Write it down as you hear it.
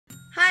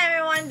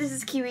everyone, this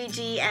is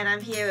Kiwiji and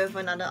I'm here with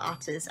another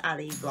Artist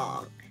Alley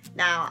vlog.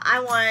 Now,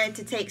 I wanted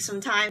to take some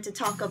time to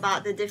talk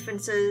about the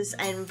differences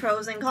and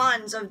pros and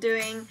cons of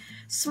doing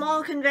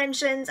small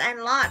conventions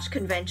and large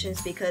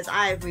conventions because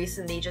I've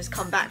recently just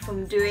come back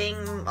from doing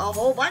a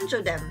whole bunch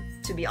of them,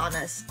 to be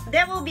honest.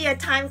 There will be a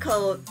time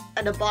code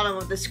at the bottom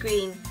of the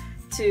screen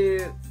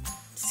to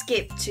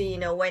skip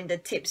to, when the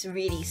tips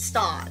really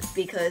start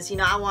because,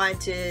 I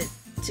wanted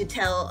to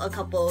tell a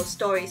couple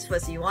stories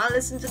first. You want to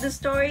listen to the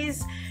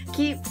stories?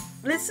 Keep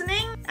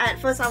listening. At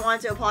first I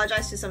wanted to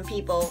apologize to some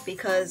people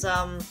because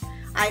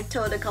I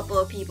told a couple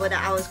of people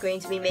that I was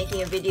going to be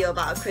making a video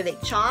about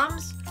acrylic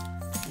charms.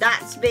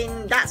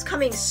 That's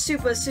coming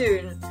super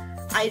soon.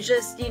 I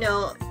just,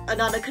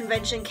 another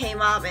convention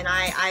came up and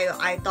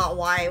I thought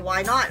why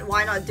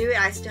not do it?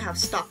 I still have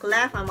stock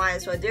left, I might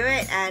as well do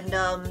it, and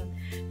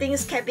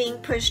things kept being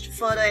pushed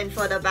further and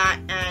further back,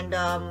 and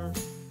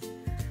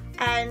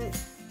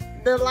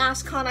the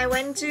last con I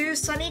went to,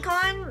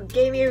 SunnyCon,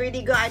 gave me a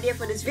really good idea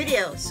for this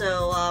video,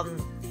 so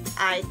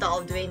I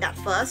thought of doing that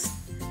first,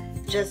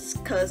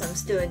 just because I'm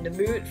still in the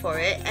mood for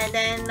it. And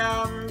then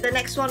the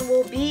next one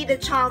will be the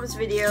charms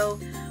video,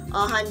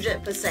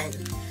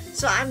 100%.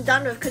 So I'm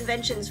done with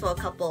conventions for a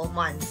couple of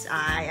months.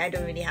 I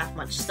don't really have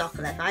much stock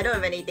left. I don't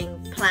have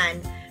anything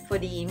planned for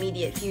the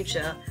immediate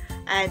future.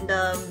 And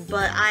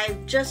but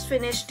I've just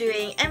finished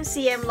doing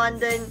MCM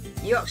London,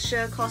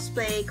 Yorkshire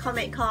Cosplay,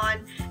 Comic Con,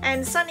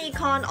 and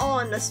SunnyCon all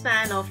in the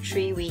span of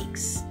 3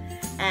 weeks.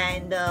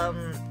 And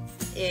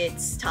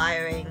it's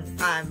tiring.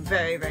 I'm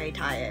very, very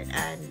tired,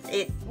 and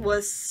it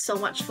was so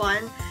much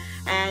fun.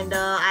 And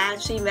I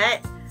actually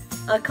met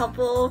a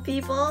couple of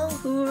people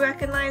who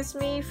recognized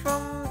me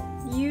from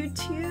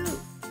YouTube.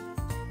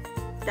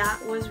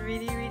 That was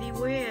really, really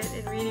weird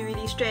and really,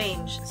 really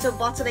strange. So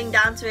bottling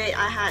down to it,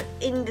 I had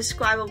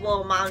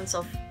indescribable amounts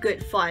of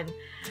good fun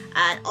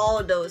at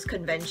all those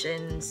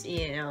conventions.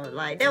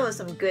 Like there were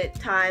some good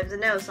times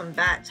and there were some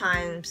bad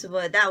times,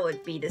 but that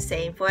would be the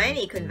same for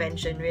any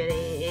convention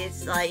really.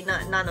 It's like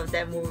none of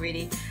them will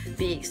really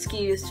be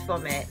excused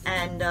from it.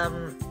 And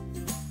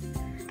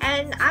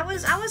I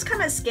was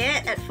kind of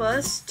scared at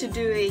first to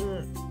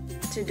doing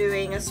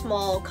a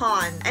small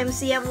con.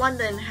 MCM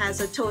London has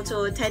a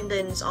total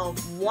attendance of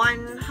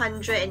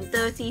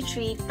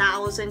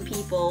 133,000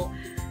 people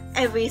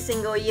every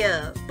single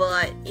year,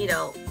 but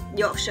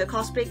Yorkshire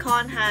Cosplay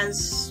Con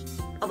has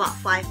about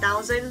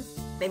 5,000,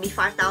 maybe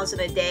 5,000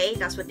 a day.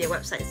 That's what their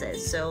website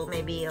says, so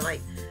maybe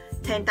like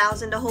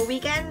 10,000 the whole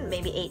weekend,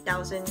 maybe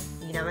 8,000.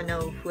 You never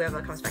know,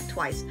 whoever comes back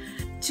twice.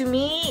 To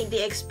me,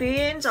 the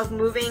experience of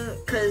moving,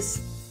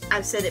 because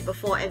I've said it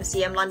before,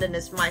 MCM London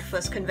is my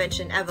first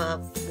convention ever.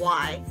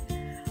 Why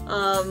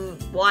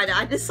did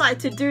I decide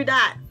to do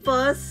that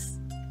first?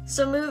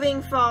 So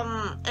moving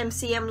from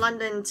MCM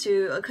London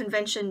to a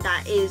convention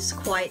that is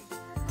quite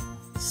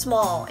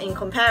small in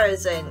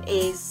comparison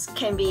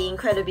can be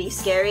incredibly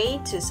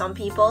scary to some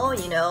people.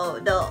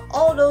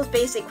 All those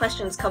basic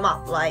questions come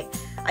up, like,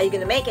 are you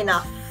gonna make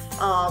enough?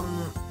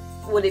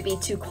 Would it be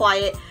too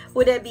quiet?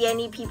 Would there be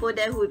any people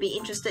there who would be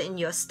interested in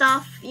your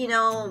stuff?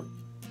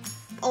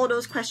 All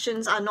those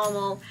questions are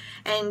normal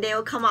and they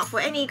will come up for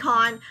any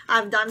con.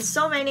 I've done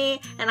so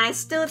many and I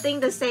still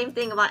think the same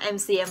thing about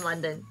MCM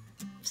London.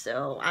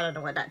 So I don't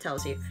know what that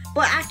tells you.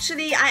 But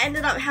actually I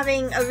ended up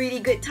having a really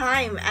good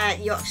time at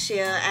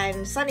Yorkshire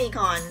and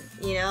SunnyCon.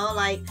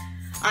 Like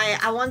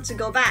I want to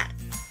go back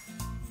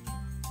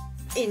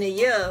in a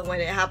year when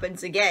it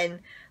happens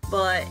again.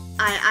 But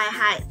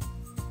I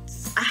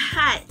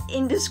had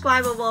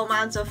indescribable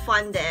amounts of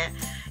fun there.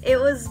 It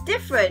was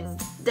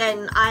different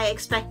than I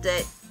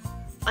expected.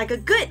 Like a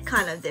good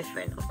kind of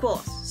different, of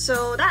course.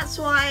 So that's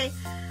why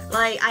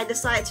I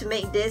decided to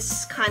make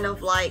this kind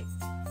of like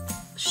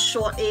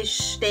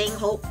shortish thing,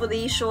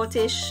 hopefully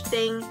shortish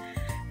thing,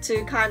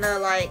 to kind of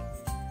like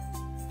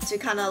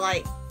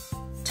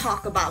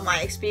talk about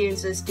my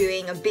experiences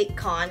doing a big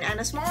con and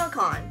a smaller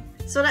con.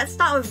 So let's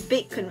start with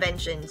big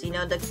conventions.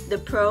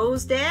 The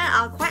pros there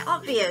are quite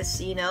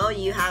obvious. You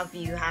have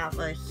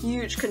a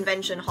huge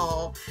convention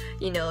hall.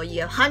 You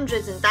have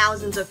hundreds and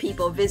thousands of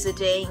people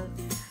visiting.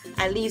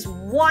 At least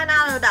one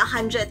out of that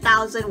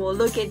 100,000 will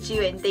look at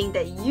you and think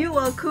that you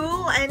are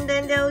cool, and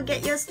then they'll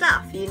get your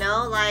stuff.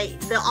 Like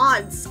the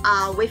odds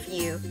are with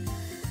you.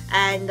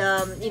 And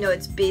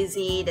it's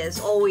busy, there's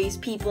always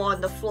people on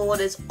the floor,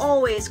 there's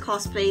always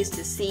cosplays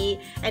to see,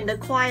 and the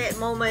quiet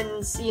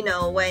moments,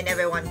 when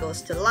everyone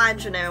goes to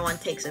lunch, when everyone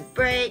takes a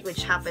break,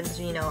 which happens,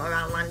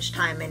 around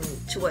lunchtime and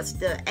towards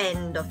the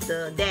end of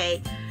the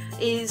day,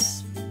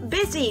 is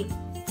busy.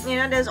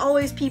 There's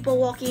always people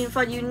walking in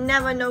front. You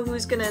never know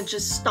who's gonna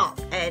just stop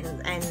and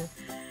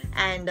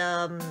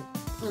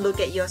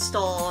look at your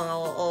store,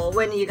 or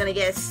when you're gonna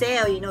get a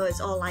sale. It's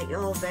all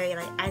very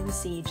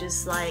antsy,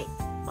 just like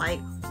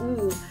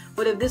ooh,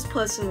 what if this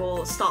person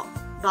will stop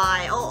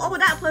by? Oh,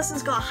 that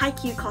person's got a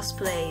Haikyuu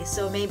cosplay,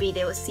 so maybe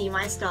they will see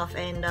my stuff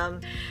and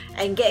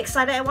get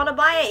excited and want to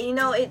buy it.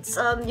 It's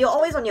you're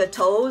always on your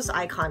toes.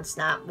 I can't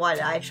snap. Why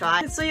did I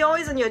try? So you're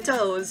always on your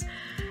toes.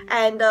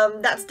 And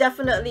that's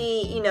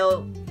definitely,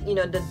 you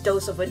know, the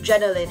dose of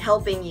adrenaline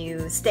helping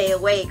you stay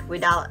awake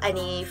without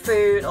any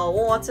food or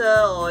water,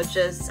 or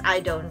just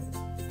I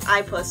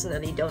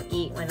personally don't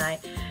eat when I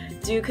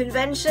do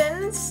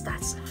conventions.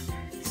 That's not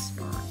very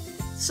smart.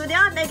 So there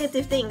are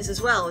negative things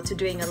as well to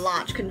doing a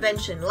large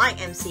convention like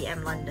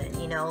MCM London.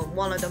 You know,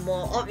 one of the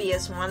more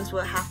obvious ones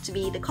will have to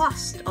be the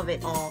cost of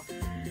it all.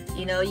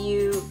 You know,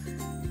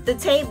 the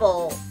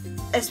table,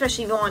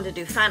 especially if you want to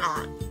do fan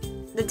art,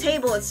 the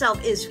table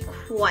itself is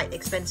quite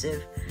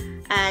expensive,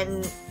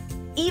 and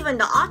even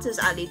the Artist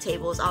Alley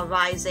tables are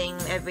rising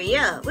every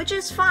year, which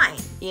is fine.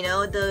 You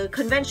know, the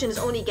convention is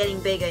only getting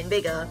bigger and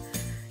bigger.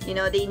 You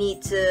know, they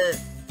need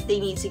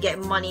to get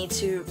money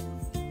to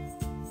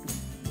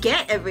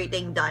get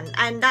everything done,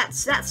 and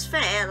that's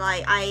fair.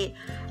 Like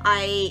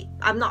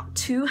I'm not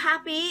too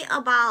happy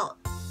about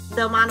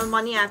the amount of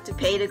money I have to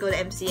pay to go to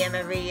MCM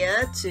every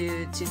year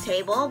to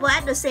table, but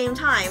at the same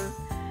time,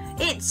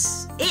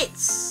 it's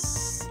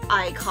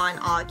I can't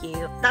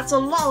argue. That's a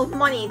lot of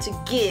money to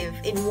give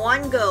in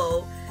one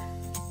go,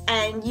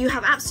 and you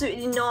have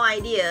absolutely no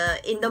idea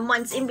in the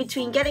months in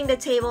between getting the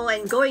table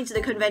and going to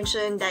the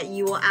convention that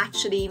you will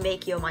actually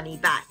make your money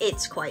back.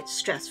 It's quite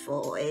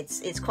stressful,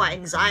 it's quite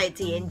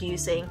anxiety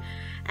inducing,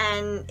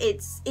 and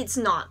it's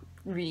not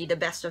really the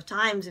best of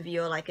times if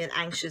you're like an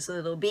anxious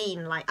little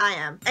bean like I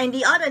am. And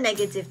the other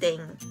negative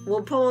thing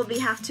will probably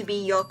have to be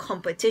your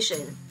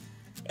competition.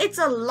 It's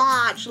a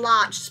large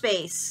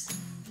space.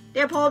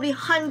 There are probably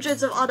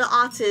hundreds of other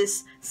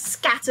artists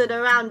scattered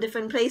around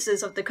different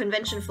places of the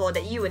convention floor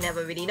that you would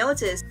never really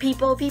notice.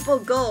 People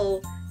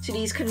go to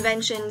these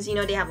conventions, you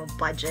know, they have a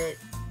budget.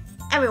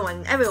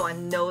 Everyone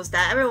knows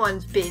that.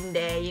 Everyone's been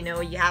there, you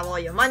know, you have all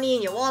your money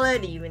in your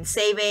wallet that you've been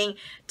saving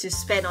to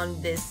spend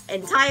on this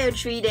entire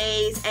 3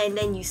 days, and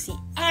then you see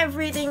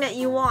everything that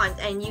you want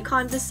and you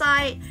can't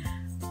decide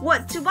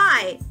what to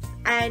buy.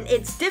 And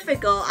it's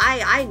difficult.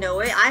 I know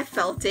it. I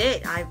felt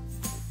it.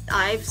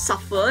 I've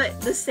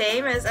suffered the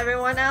same as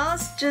everyone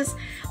else. Just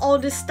all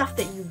this stuff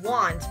that you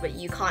want but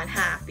you can't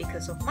have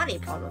because of money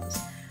problems.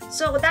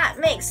 So that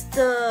makes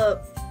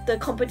the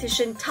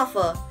competition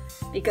tougher,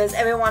 because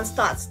everyone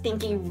starts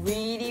thinking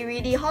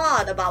really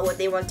hard about what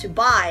they want to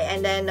buy,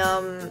 and then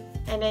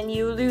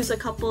you lose a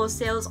couple of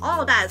sales. All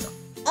of that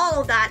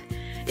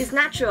is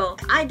natural.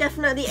 I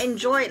definitely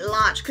enjoyed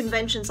large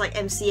conventions like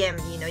MCM.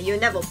 You know, you're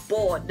never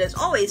bored. There's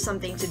always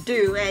something to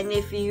do, and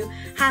if you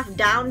have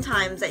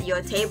downtimes at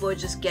your table,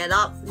 just get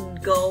up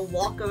and go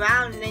walk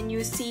around, and then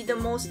you see the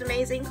most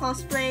amazing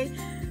cosplay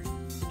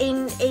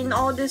in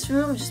all this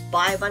room. Just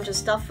buy a bunch of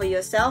stuff for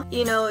yourself.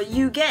 You know,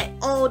 you get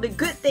all the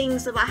good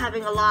things about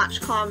having a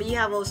large con, but you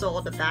have also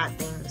all the bad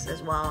things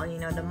as well. You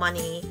know, the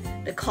money,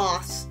 the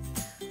cost,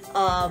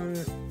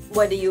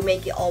 whether you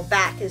make it all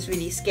back is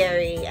really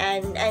scary,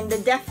 and the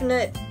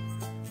definite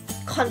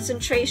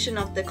concentration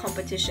of the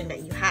competition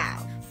that you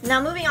have. Now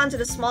moving on to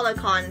the smaller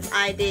cons,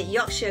 I did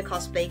Yorkshire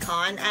Cosplay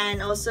Con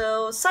and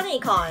also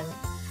SunnyCon,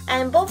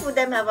 and both of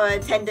them have an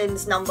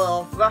attendance number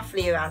of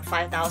roughly around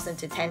 5,000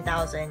 to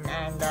 10,000,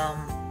 and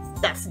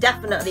that's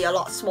definitely a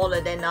lot smaller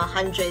than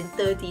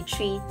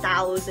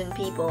 133,000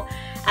 people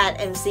at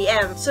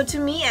MCM. So to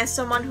me, as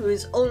someone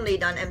who's only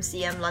done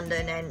MCM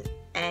London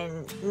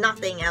and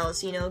nothing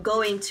else, you know,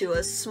 going to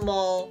a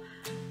small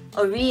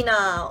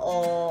arena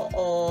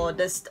or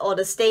the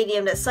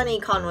stadium that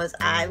SunnyCon was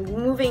at,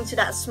 moving to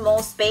that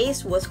small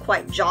space was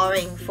quite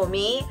jarring for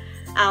me.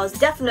 I was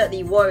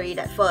definitely worried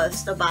at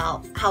first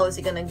about how is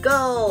it gonna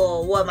go,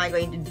 or what am I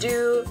going to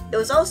do. It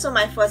was also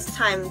my first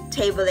time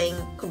tabling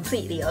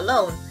completely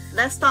alone.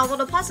 Let's start with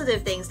the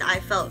positive things that I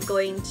felt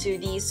going to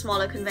these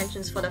smaller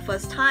conventions for the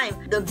first time.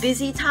 The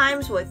busy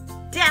times were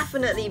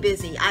definitely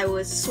busy. I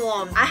was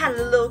swarmed. I had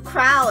a little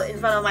crowd in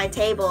front of my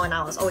table, and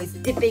I was always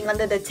dipping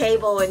under the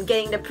table and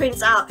getting the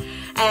prints out,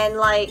 and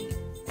I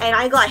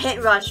got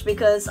head rushed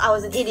because I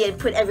was an idiot and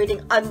put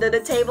everything under the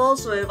table.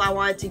 So if I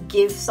wanted to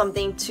give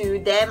something to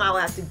them, I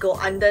would have to go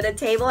under the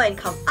table and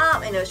come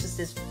up, and it was just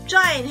this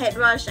giant head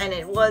rush, and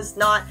it was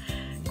not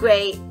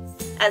great.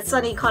 At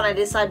SunnyCon, I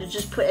decided to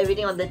just put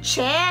everything on the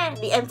chair,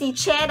 the empty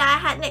chair that I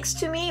had next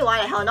to me.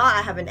 Why the hell not?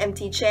 I have an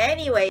empty chair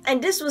anyway.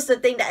 And this was the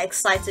thing that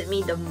excited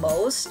me the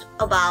most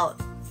about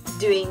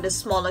doing the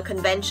smaller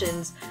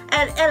conventions.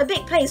 And at a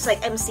big place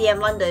like MCM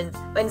London,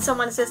 when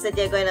someone says that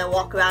they're going to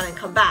walk around and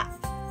come back,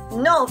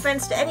 no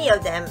offense to any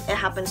of them, it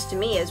happens to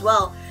me as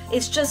well.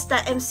 It's just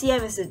that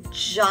MCM is a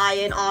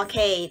giant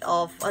arcade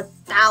of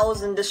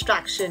 1,000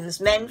 distractions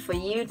meant for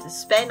you to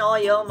spend all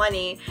your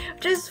money,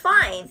 which is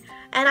fine.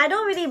 And I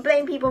don't really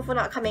blame people for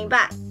not coming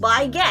back, but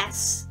I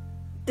guess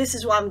this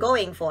is what I'm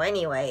going for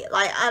anyway.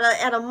 Like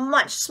at a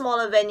much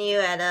smaller venue,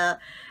 at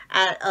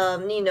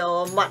you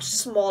know, a much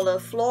smaller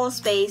floor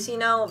space, you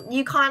know,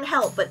 you can't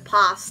help but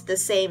pass the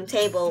same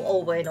table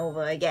over and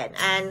over again.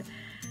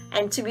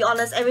 And to be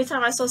honest, every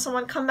time I saw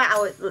someone come back, I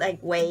would like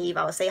wave,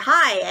 I would say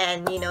hi,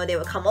 and you know, they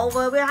would come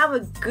over, we'd have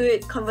a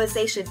good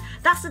conversation.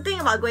 That's the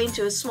thing about going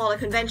to a smaller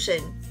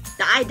convention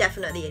that I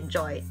definitely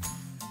enjoyed,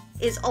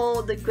 is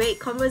all the great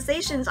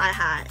conversations I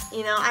had.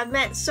 You know, I've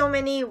met so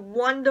many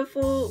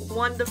wonderful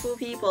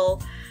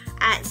people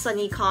at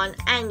SunnyCon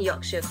and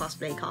Yorkshire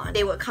Cosplay Con.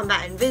 They would come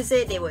back and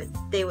visit, they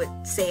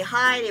would say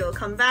hi, they would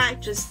come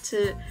back just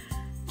to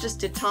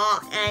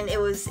talk, and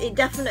it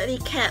definitely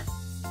kept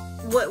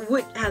what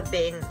would have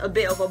been a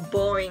bit of a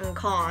boring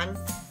con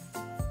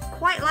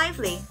quite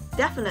lively,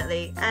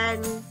 definitely.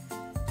 And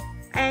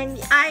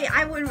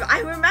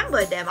I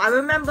remember them. I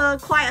remember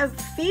quite a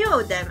few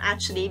of them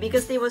actually,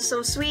 because they were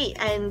so sweet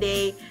and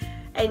they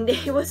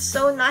were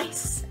so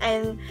nice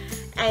and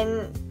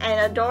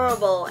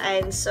adorable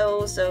and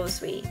so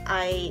sweet.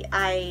 I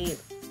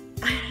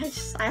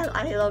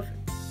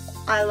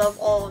love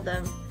all of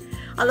them.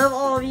 I love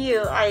all of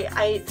you.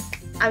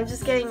 I'm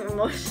just getting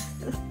emotional.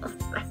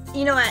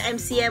 You know, at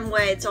MCM,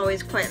 where it's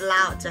always quite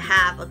loud to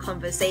have a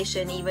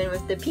conversation even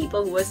with the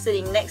people who are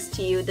sitting next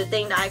to you, the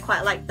thing that I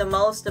quite like the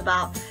most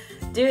about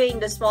doing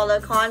the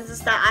smaller cons is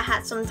that I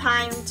had some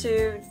time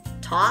to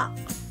talk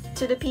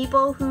to the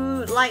people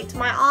who liked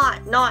my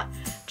art. Not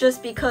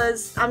just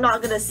because I'm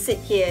not gonna sit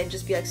here and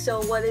just be like,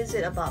 so what is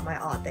it about my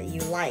art that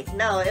you like?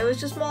 No, it was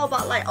just more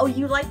about like, oh,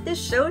 you like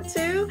this show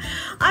too?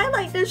 I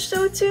like this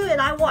show too,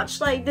 and I watched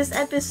like this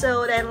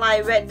episode and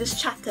like read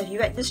this chapter. Have you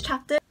read this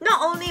chapter?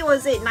 Not only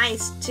was it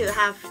nice to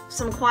have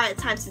some quiet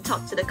times to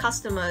talk to the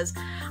customers,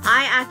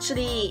 I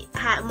actually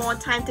had more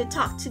time to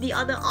talk to the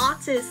other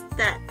artists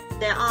that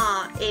there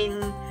are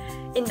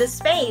in the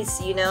space,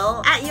 you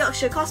know. At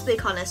Yorkshire Cosplay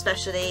Con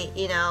especially,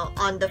 you know,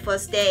 on the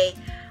first day,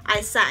 I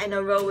sat in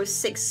a row with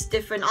 6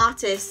 different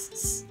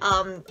artists.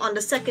 On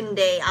the second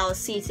day, our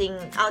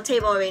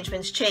table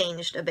arrangements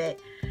changed a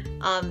bit.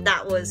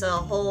 That was a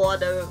whole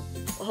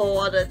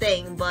other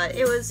thing, but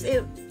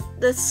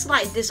the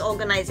slight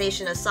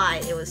disorganization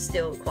aside, it was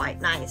still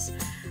quite nice.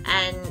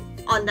 And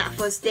on that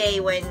first day,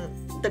 when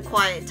the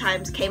quiet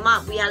times came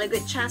up, we had a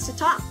good chance to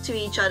talk to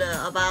each other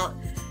about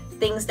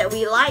things that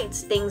we liked,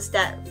 things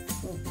that,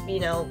 you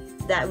know,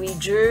 that we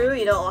drew,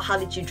 you know, or how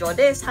did you draw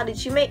this, how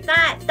did you make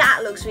that,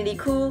 that looks really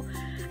cool.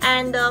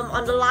 And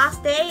on the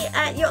last day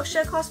at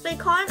Yorkshire Cosplay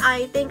Con,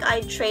 I think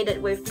I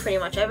traded with pretty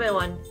much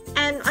everyone.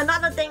 And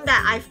another thing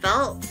that I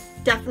felt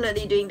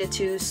definitely doing the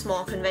 2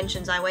 small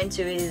conventions I went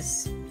to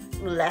is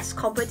less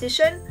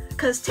competition.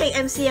 Because take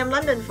MCM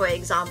London for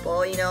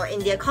example, you know, in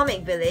their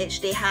comic village,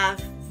 they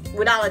have,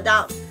 without a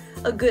doubt,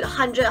 a good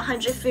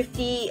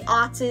 100-150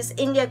 artists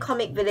in their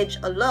comic village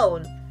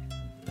alone.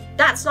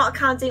 That's not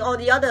counting all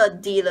the other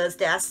dealers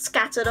that are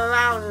scattered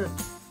around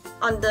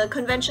on the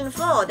convention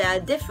floor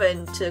that are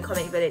different to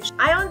Comic Village.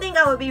 I don't think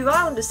I would be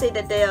wrong to say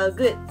that there are a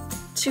good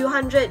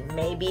 200,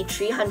 maybe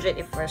 300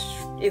 if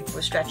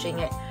we're stretching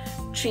it.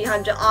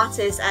 300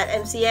 artists at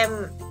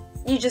MCM.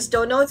 You just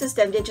don't notice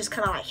them, they're just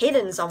kind of like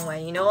hidden somewhere,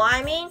 you know what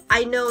I mean?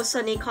 I know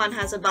SunnyCon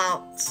has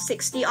about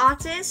 60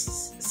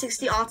 artists,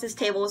 60 artist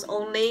tables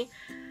only.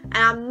 And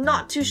I'm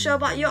not too sure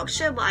about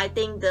Yorkshire, but I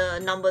think the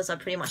numbers are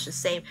pretty much the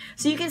same.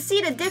 So you can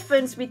see the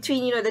difference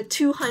between, you know, the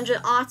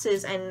 200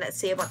 artists and let's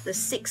say about the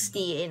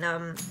 60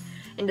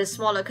 in the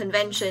smaller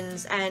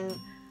conventions. And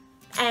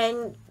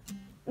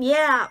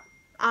yeah,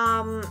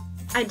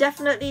 I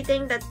definitely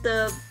think that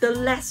the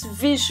less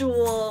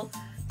visual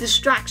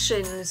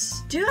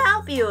distractions do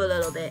help you a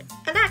little bit.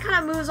 And that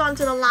kind of moves on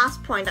to the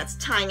last point that's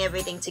tying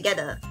everything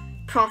together.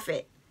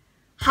 Profit.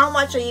 How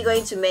much are you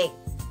going to make?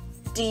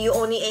 Do you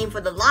only aim for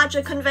the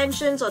larger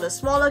conventions or the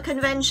smaller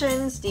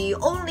conventions? Do you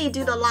only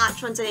do the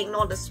large ones and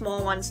ignore the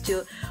small ones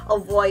to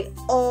avoid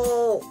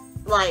all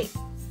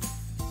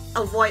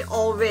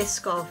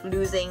risk of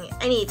losing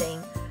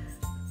anything?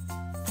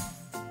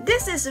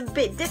 This is a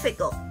bit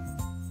difficult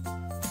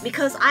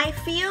because I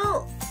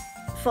feel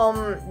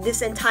from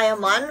this entire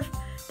month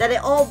that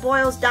it all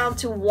boils down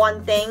to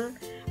one thing,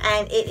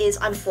 and it is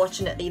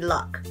unfortunately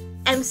luck.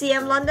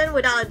 MCM London,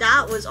 without a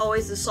doubt, was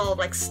always the sort of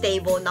like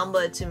stable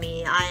number to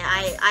me.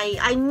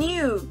 I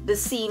knew the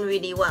scene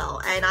really well,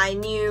 and I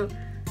knew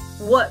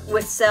what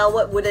would sell,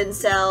 what wouldn't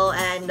sell,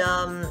 and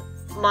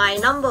my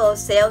number of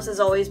sales has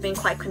always been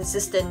quite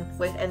consistent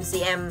with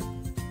MCM.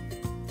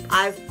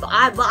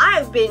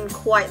 I've been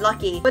quite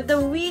lucky. But the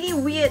really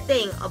weird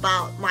thing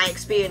about my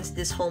experience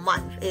this whole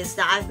month is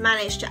that I've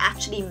managed to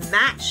actually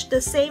match the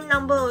same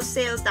number of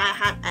sales that I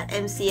had at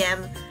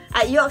MCM.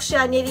 At Yorkshire,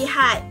 I nearly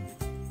had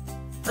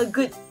a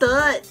good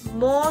third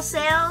more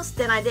sales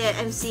than I did at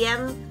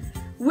MCM,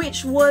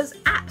 which was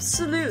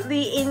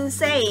absolutely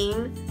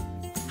insane.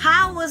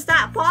 How was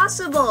that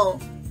possible?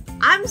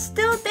 I'm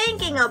still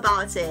thinking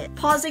about it.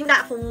 Pausing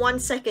that for 1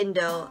 second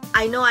though,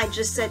 I know I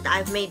just said that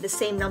I've made the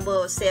same number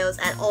of sales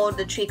at all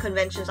the 3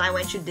 conventions I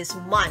went to this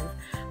month,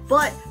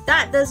 but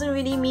that doesn't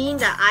really mean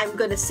that I'm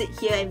gonna sit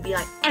here and be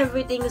like,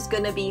 everything is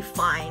gonna be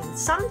fine.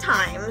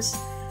 Sometimes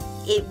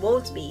it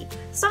won't be.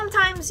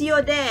 Sometimes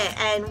you're there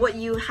and what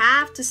you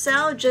have to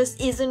sell just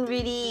isn't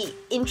really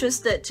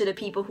interested to the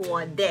people who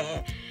are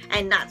there,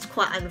 and that's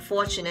quite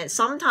unfortunate.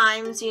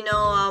 Sometimes, you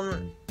know,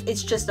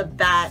 it's just a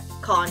bad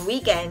con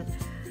weekend.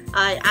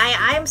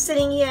 I'm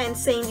sitting here and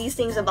saying these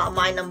things about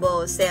my number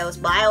of sales,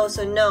 but I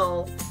also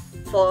know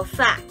for a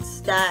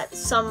fact that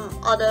some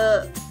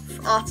other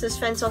artist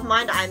friends of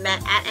mine that I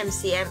met at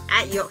MCM,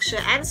 at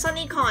Yorkshire and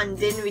SunnyCon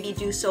didn't really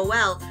do so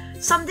well.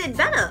 some did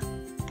better,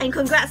 and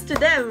congrats to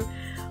them.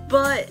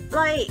 But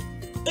like,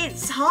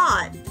 it's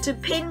hard to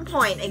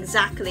pinpoint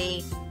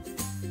exactly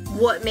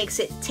what makes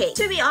it tick.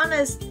 To be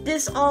honest,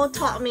 this all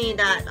taught me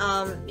that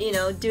you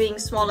know, doing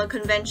smaller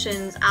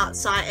conventions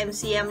outside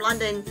MCM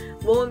London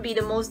won't be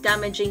the most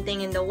damaging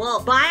thing in the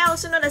world. But I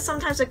also know that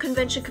sometimes a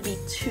convention could be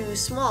too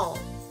small,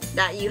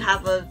 that you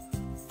have a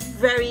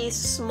very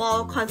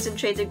small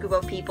concentrated group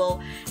of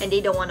people and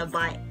they don't want to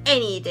buy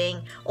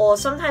anything, or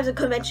sometimes a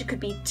convention could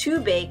be too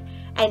big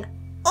and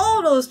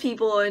all those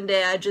people in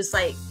there are just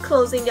like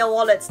closing their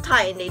wallets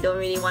tight and they don't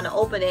really want to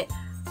open it.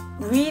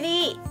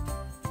 Really,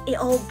 it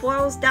all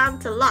boils down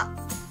to luck.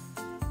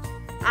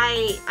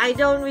 I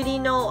don't really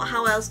know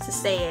how else to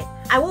say it.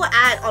 I will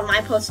add on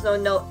my personal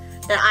note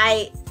that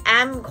I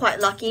am quite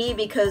lucky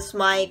because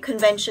my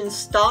convention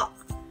stock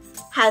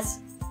has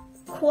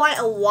quite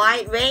a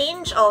wide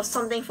range of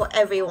something for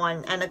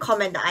everyone, and a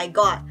comment that I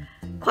got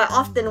quite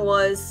often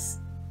was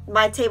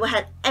my table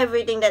had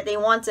everything that they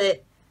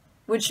wanted,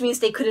 which means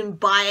they couldn't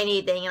buy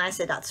anything, and I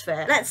said that's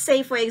fair. Let's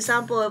say, for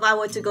example, if I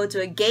were to go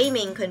to a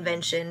gaming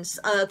convention,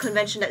 a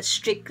convention that's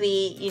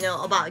strictly, you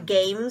know, about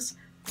games,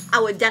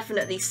 I would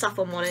definitely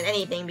suffer more than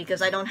anything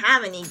because I don't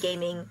have any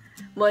gaming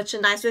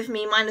merchandise with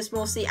me. Mine is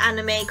mostly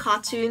anime,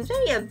 cartoons,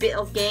 maybe a bit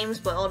of games,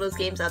 but all those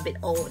games are a bit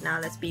old now,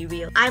 let's be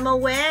real. I'm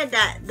aware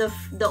that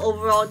the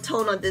overall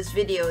tone of this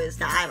video is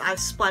that I've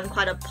spun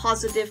quite a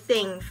positive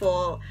thing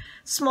for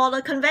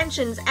smaller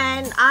conventions,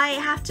 and I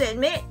have to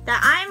admit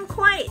that I'm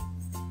quite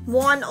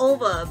won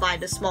over by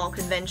the small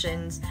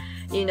conventions.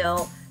 You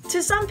know,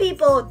 to some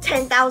people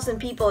 10,000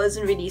 people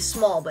isn't really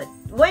small, but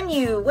when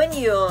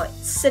you're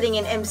sitting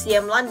in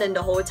MCM London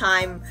the whole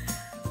time,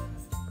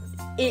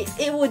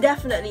 it will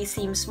definitely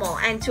seem small,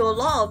 and to a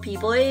lot of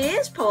people it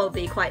is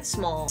probably quite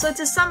small. So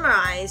to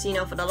summarize, you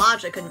know, for the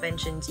larger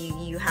conventions,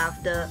 you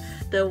have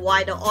the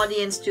wider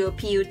audience to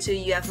appeal to,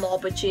 you have more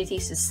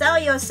opportunities to sell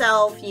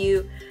yourself,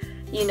 you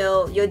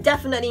know, you're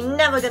definitely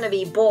never gonna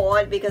be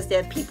bored because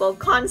there are people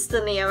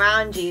constantly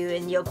around you,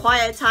 and your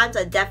quiet times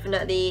are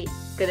definitely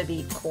gonna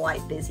be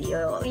quite busy.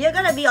 You're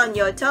gonna be on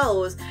your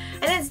toes,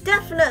 and it's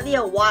definitely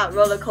a wild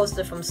roller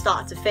coaster from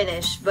start to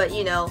finish. But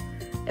you know,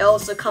 it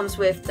also comes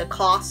with the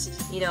cost.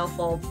 You know,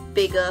 for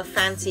bigger,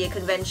 fancier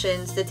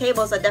conventions, the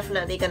tables are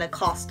definitely gonna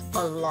cost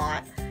a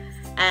lot,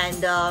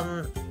 and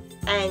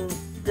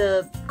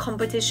the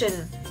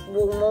competition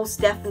will most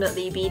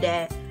definitely be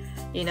there.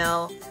 You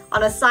know,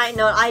 on a side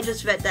note, I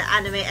just read that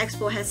Anime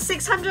Expo has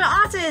 600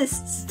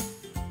 artists.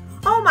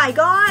 Oh my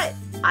god!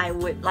 I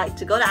would like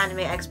to go to Anime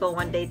Expo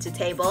one day to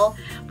table,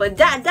 but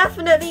that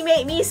definitely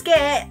made me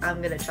scared.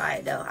 I'm gonna try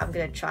it though. I'm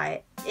gonna try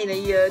it in a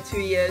year, 2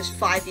 years,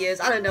 5 years.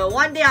 I don't know.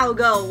 One day I'll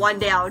go. One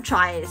day I'll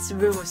try it. It's a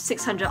room of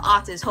 600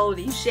 artists.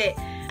 Holy shit!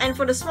 And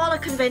for the smaller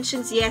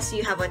conventions, yes,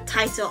 you have a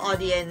tighter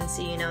audience,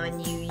 you know,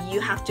 and you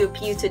have to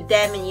appeal to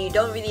them, and you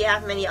don't really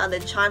have many other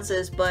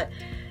chances. But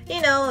you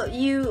know,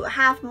 you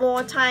have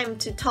more time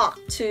to talk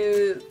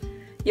to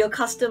your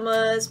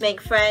customers,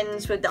 make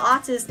friends with the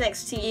artists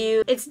next to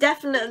you. It's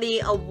definitely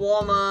a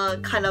warmer,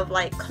 kind of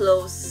like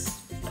close,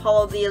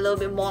 probably a little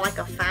bit more like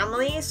a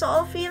family sort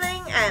of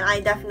feeling, and I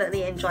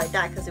definitely enjoyed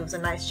that because it was a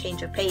nice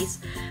change of pace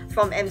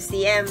from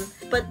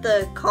MCM. But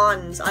the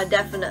cons are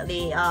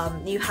definitely,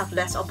 you have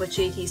less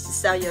opportunities to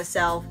sell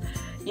yourself,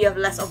 you have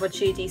less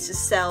opportunities to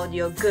sell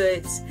your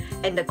goods,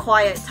 and the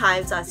quiet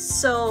times are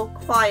so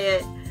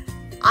quiet.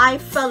 I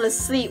fell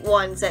asleep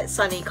once at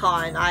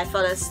SunnyCon. I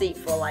fell asleep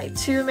for like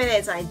 2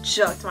 minutes. I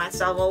jerked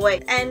myself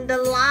awake. And the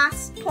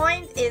last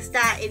point is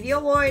that if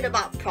you're worried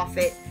about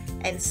profit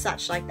and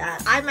such like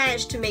that, I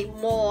managed to make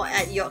more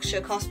at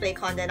Yorkshire Cosplay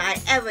Con than I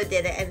ever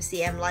did at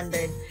MCM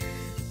London,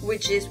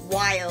 which is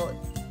wild.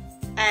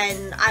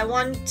 And I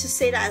want to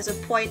say that as a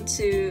point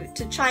to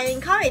try and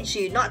encourage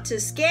you, not to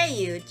scare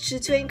you,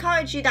 to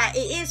encourage you that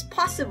it is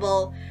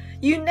possible.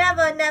 You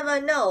never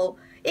know.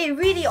 It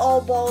really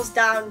all boils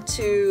down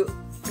to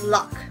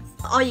luck.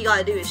 All you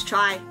gotta do is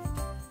try.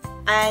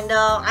 And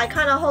I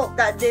kind of hope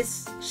that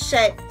this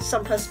shed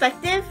some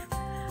perspective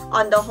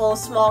on the whole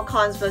small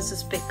cons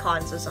versus big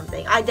cons or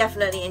something. I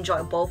definitely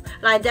enjoy both,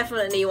 and I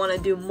definitely want to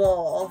do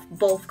more of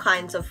both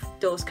kinds of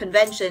those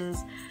conventions.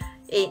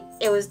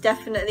 It was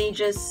definitely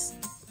just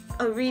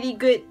a really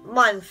good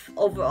month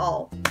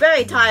overall.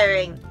 Very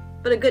tiring,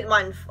 but a good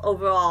month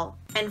overall.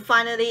 And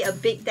finally, a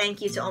big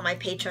thank you to all my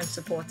Patreon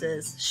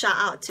supporters. Shout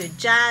out to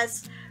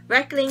Jazz,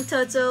 Reckling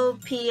Turtle,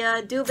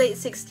 Pia,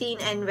 Dublade16,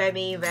 and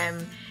Remy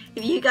Rem.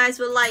 If you guys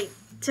would like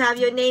to have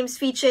your names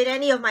featured in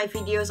any of my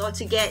videos, or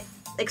to get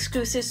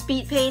exclusive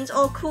speed paints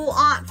or cool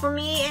art from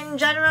me in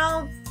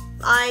general,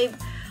 I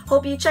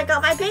hope you check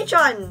out my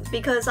Patreon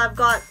because I've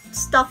got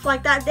stuff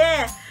like that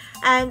there.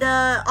 And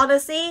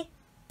honestly,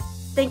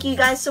 thank you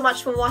guys so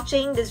much for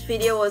watching. This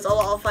video was a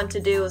lot of fun to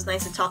do. It was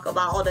nice to talk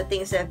about all the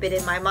things that have been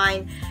in my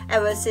mind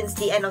ever since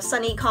the end of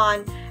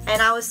SunnyCon.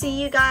 And I will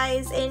see you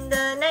guys in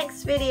the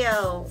next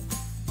video.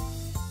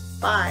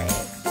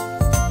 Bye.